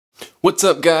What's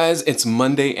up, guys? It's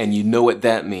Monday, and you know what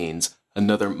that means.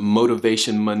 Another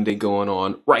Motivation Monday going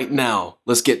on right now.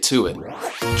 Let's get to it. Let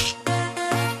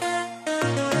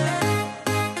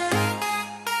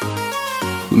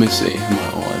me see, am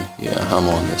I on? Yeah, I'm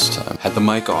on this time. Had the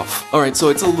mic off. Alright, so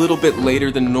it's a little bit later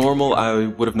than normal. I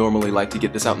would have normally liked to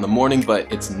get this out in the morning,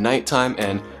 but it's nighttime,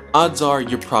 and odds are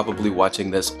you're probably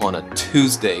watching this on a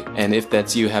Tuesday. And if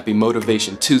that's you, happy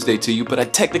Motivation Tuesday to you, but I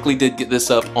technically did get this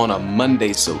up on a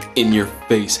Monday, so in your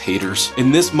face, haters.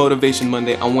 In this Motivation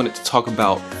Monday, I wanted to talk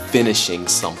about finishing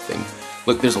something.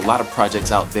 Look, there's a lot of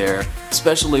projects out there,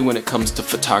 especially when it comes to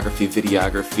photography,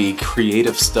 videography,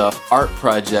 creative stuff, art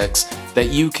projects,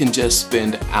 that you can just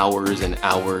spend hours and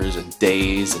hours and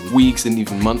days and weeks and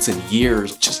even months and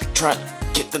years just trying to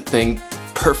get the thing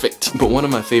perfect. But one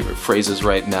of my favorite phrases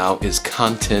right now is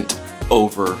content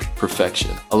over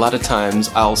perfection. A lot of times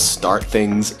I'll start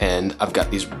things and I've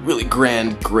got these really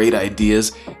grand, great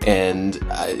ideas, and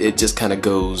it just kind of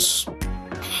goes.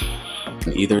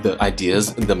 Either the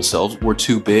ideas themselves were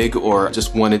too big, or I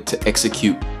just wanted to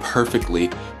execute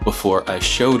perfectly before I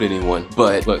showed anyone.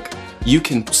 But look, you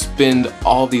can spend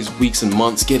all these weeks and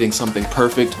months getting something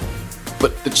perfect,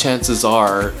 but the chances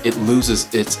are it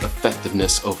loses its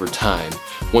effectiveness over time.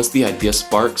 Once the idea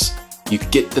sparks, you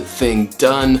get the thing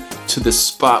done to the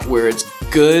spot where it's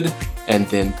good, and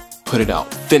then put it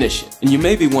out, finish it. And you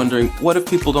may be wondering, what if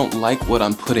people don't like what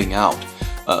I'm putting out?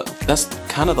 That's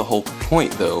kind of the whole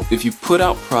point, though. If you put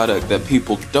out product that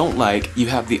people don't like, you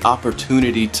have the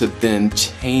opportunity to then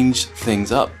change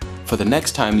things up for the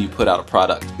next time you put out a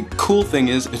product. The cool thing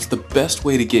is, it's the best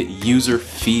way to get user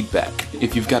feedback.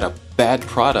 If you've got a bad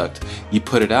product, you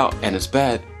put it out and it's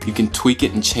bad, you can tweak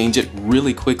it and change it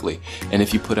really quickly. And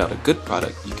if you put out a good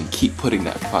product, you can keep putting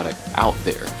that product out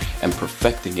there and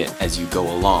perfecting it as you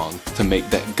go along to make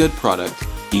that good product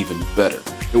even better.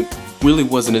 It really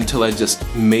wasn't until I just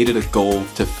made it a goal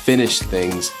to finish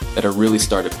things that I really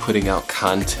started putting out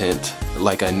content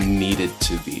like I needed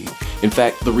to be. In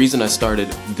fact, the reason I started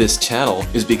this channel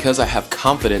is because I have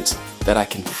confidence that I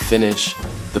can finish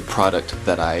the product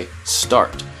that I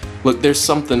start. Look, there's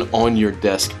something on your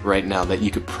desk right now that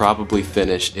you could probably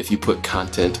finish if you put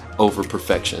content over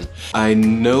perfection. I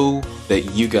know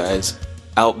that you guys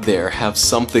out there have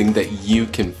something that you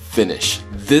can finish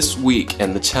this week,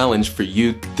 and the challenge for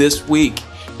you this week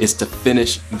is to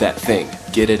finish that thing.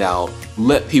 Get it out,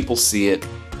 let people see it,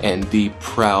 and be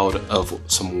proud of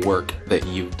some work that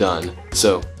you've done.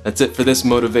 So that's it for this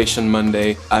Motivation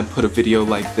Monday. I put a video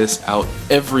like this out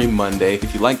every Monday.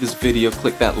 If you like this video,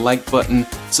 click that like button.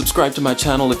 Subscribe to my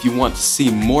channel if you want to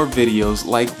see more videos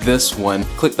like this one.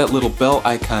 Click that little bell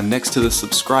icon next to the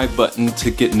subscribe button to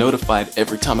get notified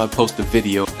every time I post a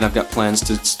video. And I've got plans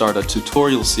to start a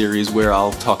tutorial series where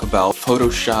I'll talk about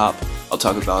Photoshop, I'll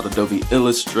talk about Adobe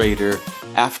Illustrator,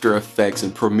 After Effects,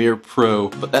 and Premiere Pro,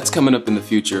 but that's coming up in the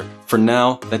future. For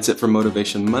now, that's it for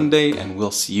Motivation Monday, and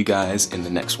we'll see you guys in the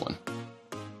next one.